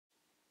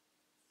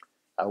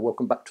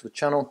Welcome back to the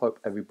channel. Hope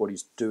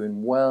everybody's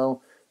doing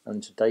well. And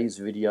in today's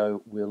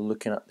video we're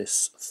looking at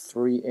this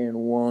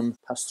 3-in-1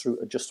 pass-through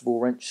adjustable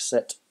wrench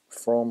set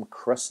from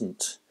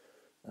Crescent.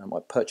 I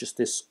purchased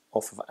this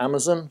off of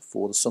Amazon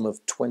for the sum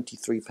of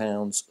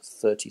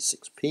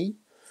 £23.36.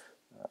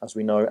 As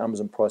we know,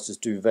 Amazon prices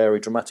do vary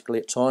dramatically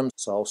at times,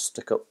 so I'll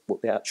stick up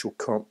what the actual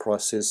current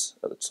price is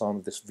at the time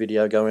of this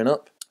video going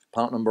up.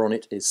 Part number on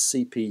it is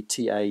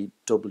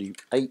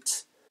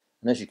CPTAW8.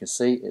 And as you can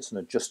see, it's an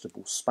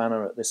adjustable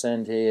spanner at this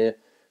end here.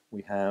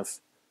 We have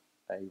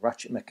a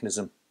ratchet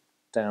mechanism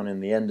down in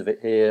the end of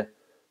it here, a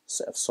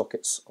set of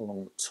sockets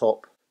along the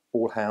top,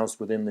 all housed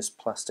within this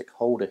plastic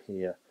holder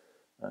here.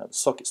 The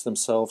sockets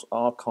themselves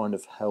are kind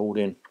of held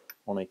in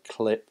on a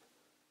clip,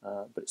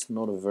 but it's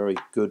not a very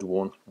good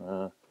one.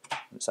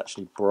 It's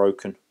actually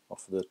broken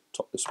off of the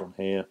top of this one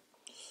here.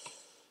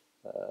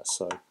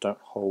 So don't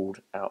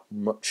hold out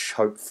much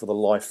hope for the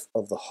life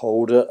of the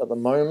holder at the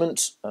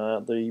moment.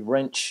 The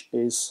wrench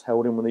is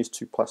held in with these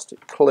two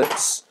plastic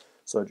clips,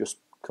 so it just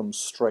comes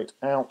straight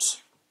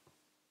out.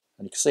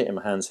 And you can see it in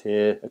my hands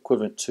here,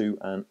 equivalent to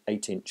an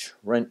 8-inch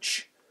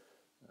wrench.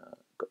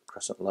 Got the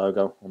Crescent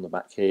logo on the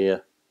back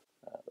here.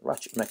 The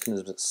ratchet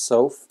mechanism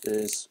itself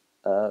is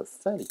a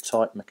fairly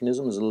tight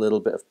mechanism. There's a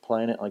little bit of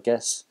play in it, I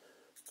guess,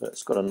 but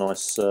it's got a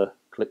nice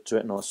click to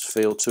it, nice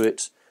feel to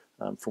it.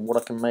 From what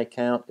I can make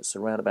out, it's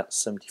around about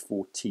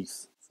 74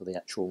 teeth for the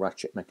actual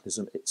ratchet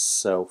mechanism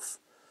itself.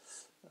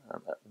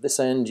 At this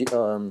end, should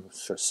I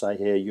say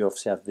here, you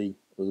obviously have the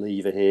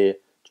lever here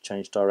to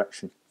change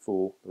direction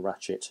for the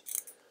ratchet.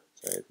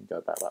 So you can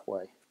go back that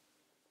way.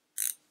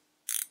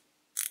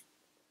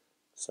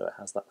 So it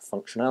has that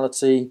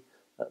functionality.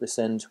 At this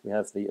end, we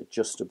have the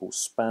adjustable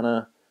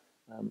spanner.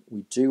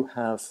 We do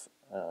have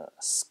a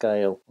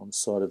scale on the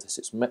side of this.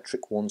 It's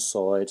metric one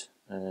side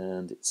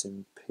and it's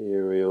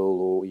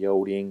imperial or the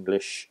old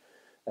English,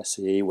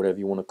 SE, whatever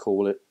you want to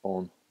call it,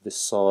 on this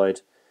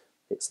side.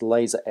 It's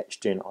laser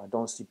etched in. I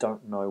honestly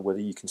don't know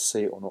whether you can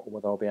see it or not, or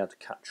whether I'll be able to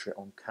capture it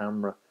on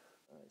camera.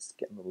 It's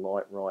getting the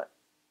light right.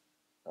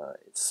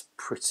 It's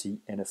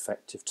pretty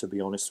ineffective, to be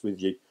honest with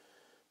you.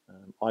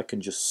 I can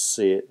just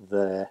see it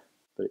there,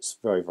 but it's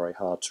very, very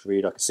hard to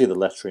read. I can see the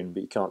lettering,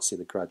 but you can't see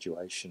the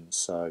graduation,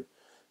 so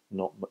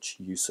not much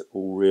use at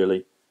all,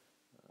 really.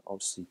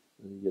 Obviously,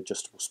 the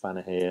adjustable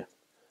spanner here,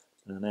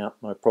 in and out,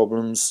 no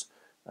problems.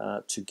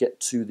 To get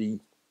to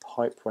the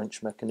pipe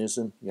wrench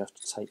mechanism, you have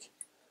to take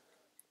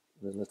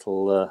the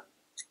little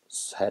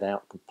head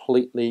out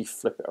completely,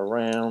 flip it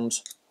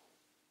around,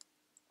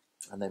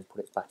 and then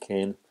put it back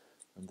in,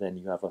 and then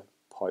you have a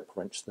pipe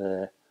wrench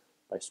there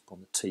based upon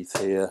the teeth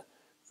here.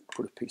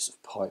 Put a piece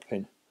of pipe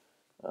in,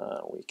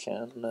 we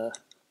can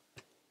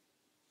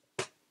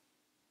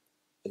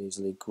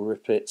easily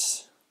grip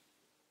it,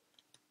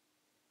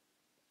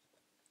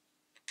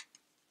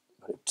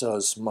 but it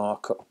does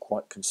mark up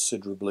quite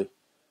considerably,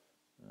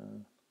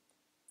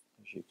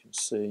 as you can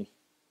see.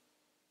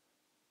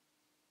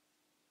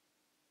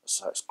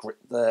 So it's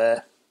gripped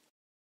there,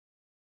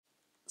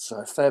 so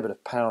a fair bit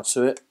of power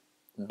to it.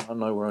 I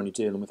know we're only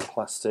dealing with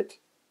plastic,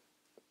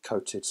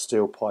 coated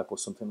steel pipe or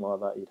something like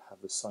that, you'd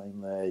have the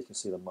same there. You can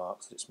see the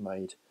marks that it's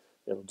made.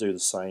 It'll do the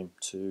same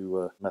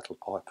to metal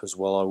pipe as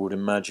well, I would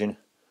imagine.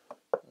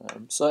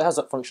 So it has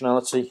that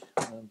functionality,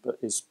 but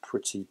is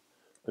pretty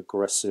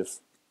aggressive.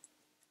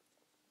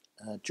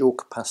 Jaw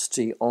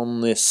capacity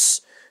on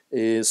this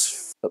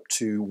is up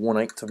to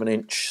 1/8 of an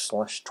inch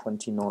 /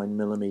 29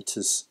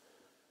 millimeters.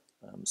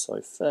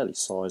 So fairly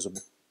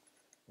sizable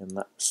in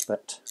that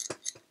respect.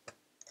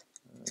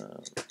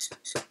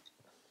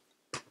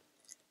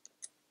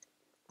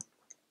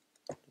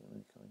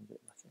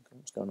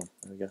 What's going on?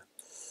 There we go.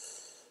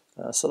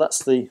 So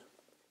that's the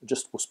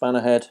adjustable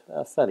spanner head.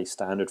 Fairly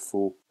standard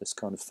for this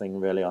kind of thing,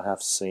 really. I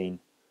have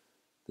seen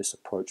this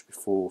approach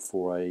before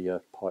for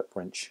a pipe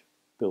wrench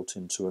built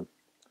into them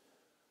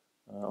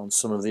on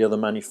some of the other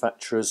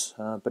manufacturers,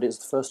 but it's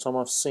the first time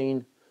I've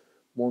seen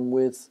one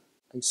with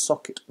a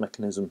socket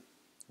mechanism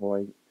or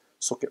a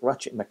socket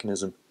ratchet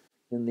mechanism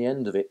in the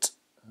end of it.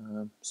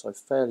 So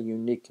fairly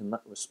unique in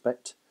that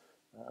respect.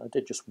 I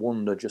did just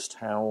wonder just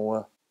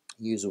how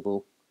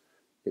usable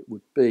it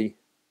would be.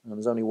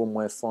 There's only one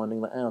way of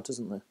finding that out,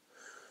 isn't there?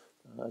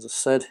 As I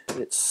said,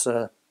 it's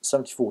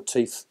 74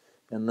 teeth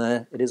in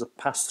there. It is a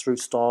pass-through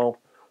style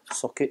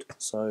socket,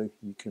 so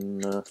you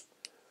can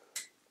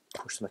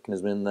push the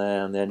mechanism in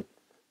there and then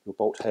your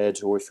bolt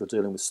head, or if you're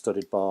dealing with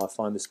studded bar. I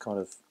find this kind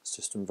of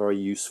system very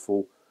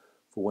useful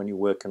for when you're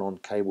working on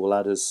cable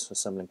ladders,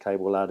 assembling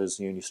cable ladders,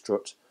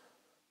 uni-strut,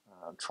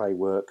 tray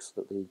work, so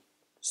that the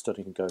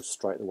studding can go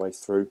straight the way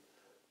through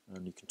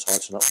and you can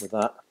tighten up with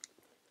that.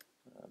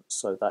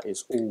 So that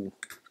is all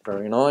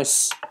very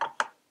nice.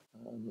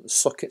 The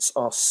sockets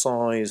are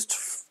sized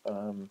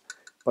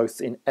both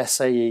in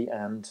SAE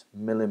and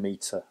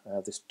millimetre.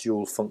 This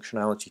dual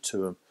functionality to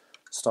them.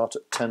 Start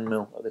at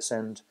 10mm at this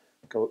end,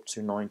 go up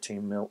to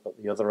 19mm at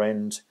the other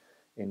end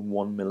in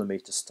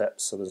 1mm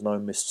steps, so there's no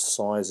missed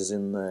sizes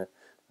in there.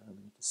 You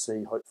can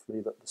see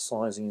hopefully that the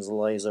sizing is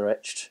laser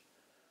etched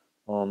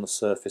on the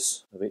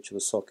surface of each of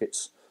the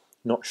sockets.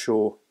 Not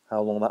sure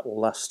how long that will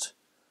last.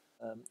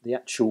 The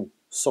actual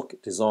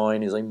socket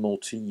design is a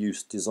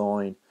multi-use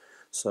design,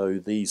 so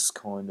these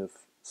kind of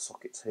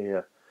sockets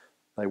here,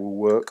 they will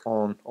work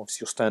on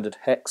obviously your standard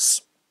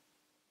hex,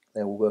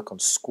 they will work on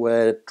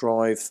square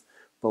drive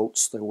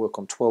bolts, they will work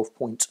on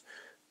 12-point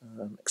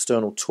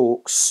external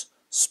Torx,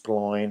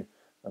 spline,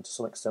 and to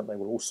some extent they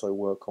will also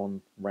work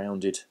on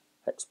rounded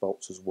hex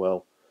bolts as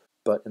well.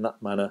 But in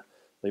that manner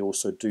they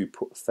also do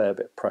put a fair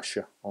bit of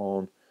pressure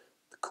on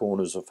the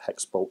corners of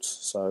hex bolts,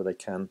 so they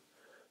can,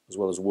 as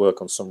well as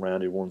work on some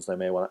rounded ones, they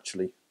may well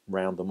actually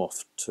round them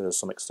off to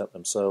some extent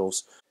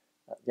themselves.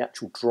 The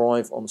actual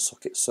drive on the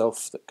socket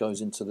itself that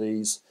goes into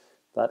these,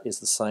 that is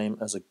the same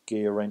as a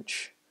gear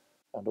wrench,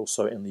 and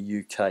also in the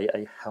UK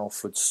a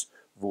Halford's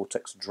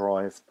Vortex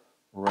drive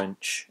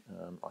wrench.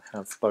 I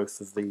have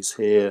both of these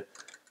here.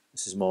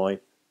 This is my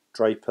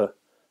Draper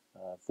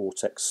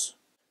Vortex,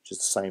 which is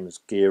the same as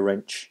gear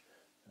wrench,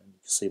 and you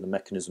can see the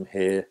mechanism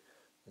here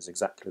is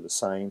exactly the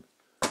same.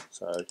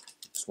 So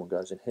this one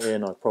goes in here,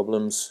 no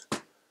problems,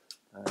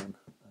 and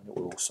it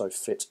will also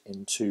fit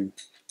into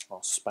our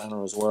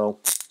spanner as well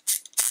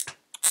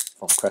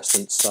from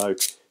Crescent. So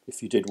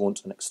if you did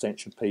want an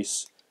extension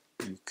piece,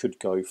 you could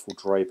go for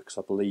Draper, because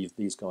I believe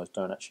these guys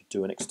don't actually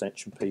do an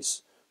extension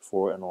piece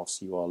for it, and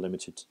obviously you are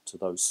limited to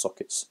those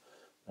sockets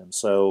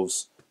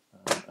themselves.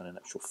 And in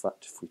actual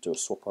fact, if we do a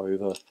swap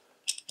over,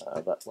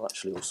 that will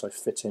actually also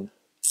fit in.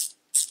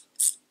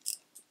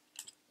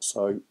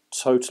 So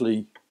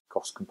totally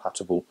cost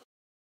compatible.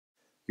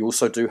 You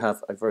also do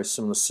have a very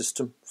similar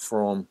system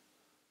from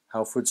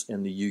Halfords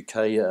in the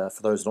UK.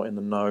 For those not in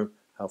the know,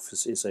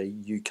 Halfords is a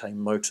UK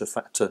motor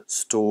factor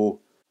store.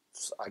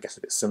 I guess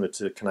a bit similar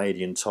to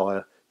Canadian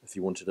Tire if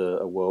you wanted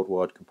a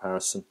worldwide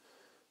comparison.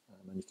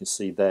 And you can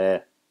see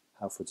there,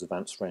 Halfords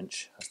Advanced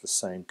Wrench has the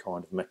same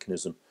kind of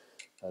mechanism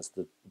as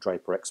the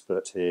Draper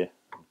Expert here,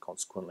 and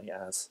consequently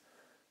as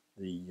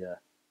the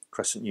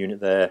Crescent unit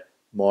there.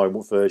 My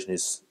version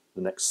is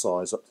the next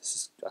size up. This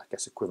is, I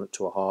guess, equivalent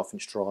to a 1/2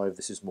 inch drive.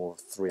 This is more of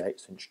a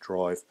 3/8 inch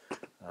drive,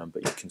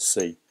 but you can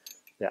see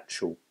the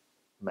actual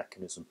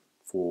mechanism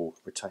for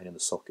retaining the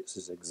sockets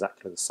is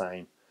exactly the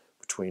same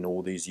between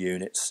all these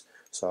units.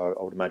 So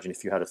I would imagine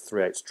if you had a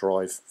 3/8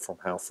 drive from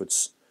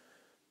Halfords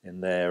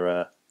in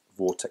their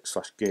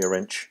Vortex/gear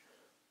wrench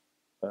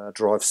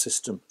drive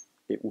system,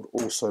 it would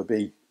also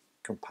be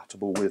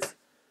compatible with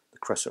the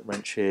Crescent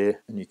wrench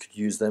here, and you could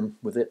use them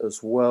with it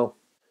as well.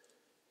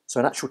 So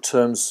in actual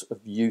terms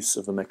of use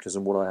of the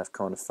mechanism, what I have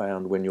kind of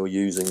found when you're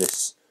using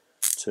this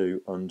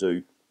to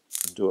undo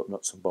and do up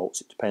nuts and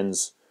bolts, it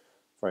depends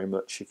very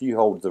much. If you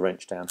hold the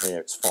wrench down here,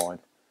 it's fine,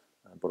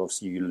 but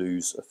obviously you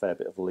lose a fair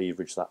bit of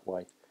leverage that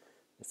way.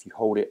 If you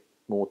hold it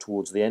more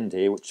towards the end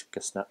here, which I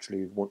guess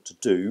naturally you want to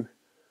do,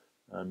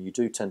 you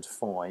do tend to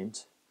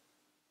find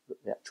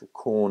that the actual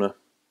corner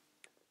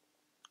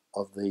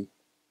of the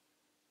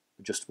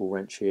adjustable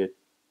wrench here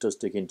does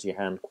dig into your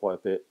hand quite a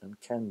bit and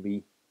can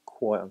be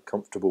quite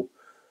uncomfortable.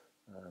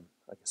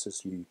 I guess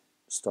as you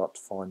start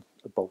to find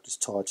a bolt is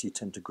tight, you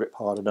tend to grip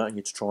harder, don't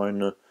you, to try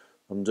and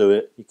undo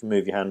it. You can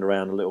move your hand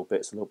around a little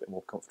bit, it's a little bit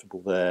more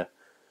comfortable there,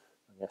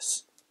 I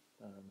guess.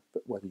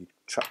 But whether you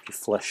trap your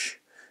flesh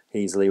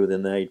easily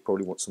within there, you'd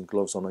probably want some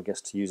gloves on, I guess,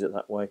 to use it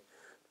that way.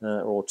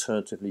 Or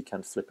alternatively, you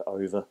can flip it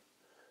over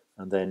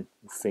and then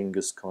your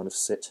fingers kind of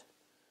sit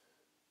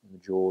in the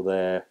jaw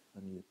there,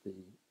 and the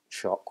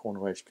sharp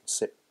corner edge can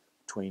sit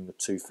between the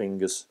two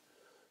fingers,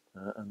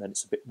 and then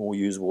it's a bit more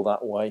usable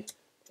that way.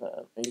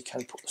 And you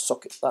can put the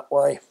socket that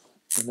way,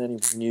 and then you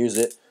can use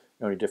it.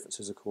 The only difference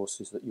is, of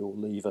course, is that your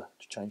lever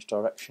to change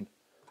direction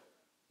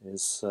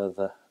is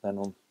then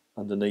on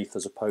underneath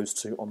as opposed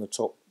to on the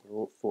top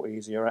for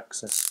easier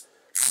access.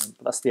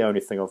 But that's the only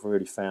thing I've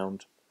really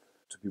found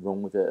to be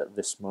wrong with it at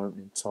this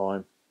moment in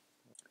time.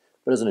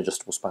 But as an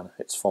adjustable spanner,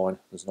 it's fine.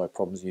 There's no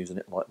problems using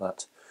it like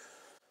that.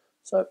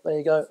 So there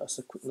you go. That's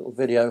a quick little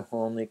video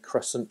on the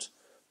Crescent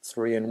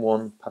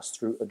 3-in-1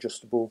 pass-through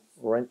adjustable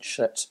wrench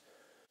set.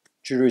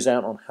 Jury's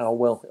out on how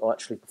well it'll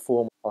actually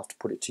perform. I'll have to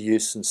put it to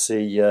use and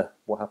see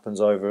what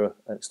happens over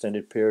an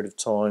extended period of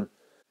time.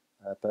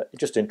 But it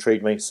just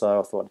intrigued me,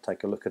 so I thought I'd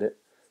take a look at it.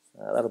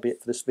 That'll be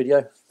it for this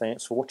video.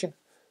 Thanks for watching,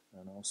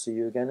 and I'll see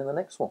you again in the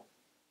next one.